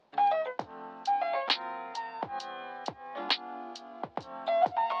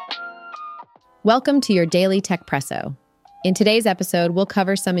Welcome to your daily Techpresso. In today's episode, we'll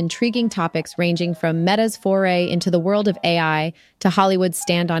cover some intriguing topics ranging from Meta's foray into the world of AI to Hollywood's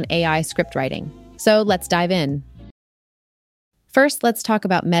stand on AI scriptwriting. So let's dive in. First, let's talk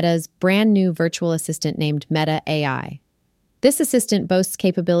about Meta's brand new virtual assistant named Meta AI. This assistant boasts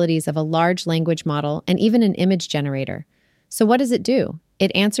capabilities of a large language model and even an image generator. So what does it do?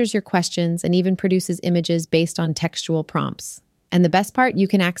 It answers your questions and even produces images based on textual prompts. And the best part, you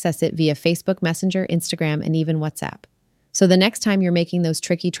can access it via Facebook Messenger, Instagram, and even WhatsApp. So the next time you're making those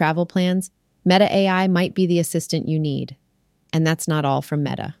tricky travel plans, Meta AI might be the assistant you need. And that's not all from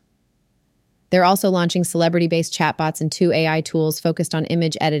Meta. They're also launching celebrity-based chatbots and 2 AI tools focused on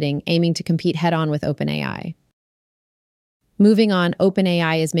image editing, aiming to compete head-on with OpenAI. Moving on,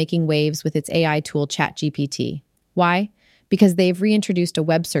 OpenAI is making waves with its AI tool ChatGPT. Why? Because they've reintroduced a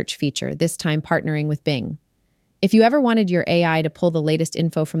web search feature, this time partnering with Bing. If you ever wanted your AI to pull the latest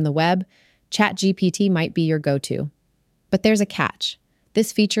info from the web, ChatGPT might be your go-to. But there's a catch.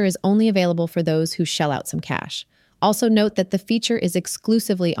 This feature is only available for those who shell out some cash. Also note that the feature is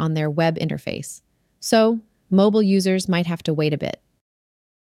exclusively on their web interface. So, mobile users might have to wait a bit.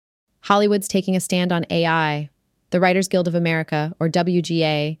 Hollywood's taking a stand on AI. The Writers Guild of America, or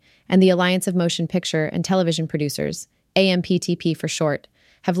WGA, and the Alliance of Motion Picture and Television Producers, AMPTP for short,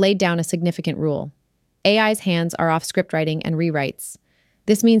 have laid down a significant rule. AI's hands are off scriptwriting and rewrites.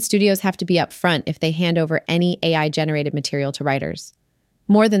 This means studios have to be upfront if they hand over any AI-generated material to writers.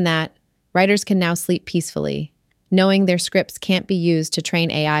 More than that, writers can now sleep peacefully, knowing their scripts can't be used to train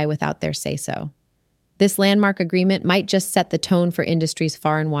AI without their say-so. This landmark agreement might just set the tone for industries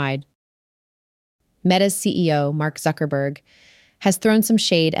far and wide. Meta's CEO, Mark Zuckerberg, has thrown some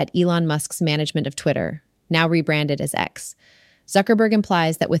shade at Elon Musk's management of Twitter, now rebranded as X. Zuckerberg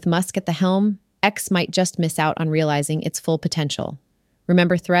implies that with Musk at the helm, X might just miss out on realizing its full potential.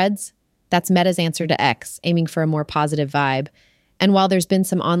 Remember Threads? That's Meta's answer to X, aiming for a more positive vibe. And while there's been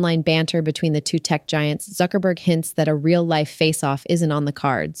some online banter between the two tech giants, Zuckerberg hints that a real-life face-off isn't on the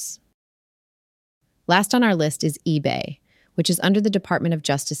cards. Last on our list is eBay, which is under the Department of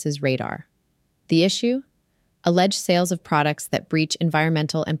Justice's radar. The issue? Alleged sales of products that breach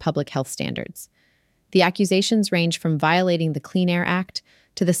environmental and public health standards. The accusations range from violating the Clean Air Act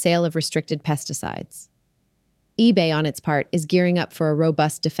to the sale of restricted pesticides. eBay, on its part, is gearing up for a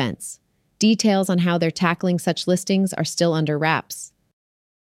robust defense. Details on how they're tackling such listings are still under wraps.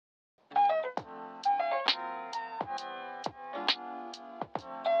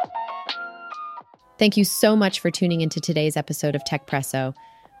 Thank you so much for tuning into today's episode of Techpresso.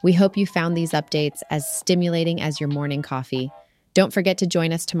 We hope you found these updates as stimulating as your morning coffee. Don't forget to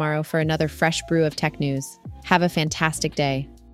join us tomorrow for another fresh brew of tech news. Have a fantastic day.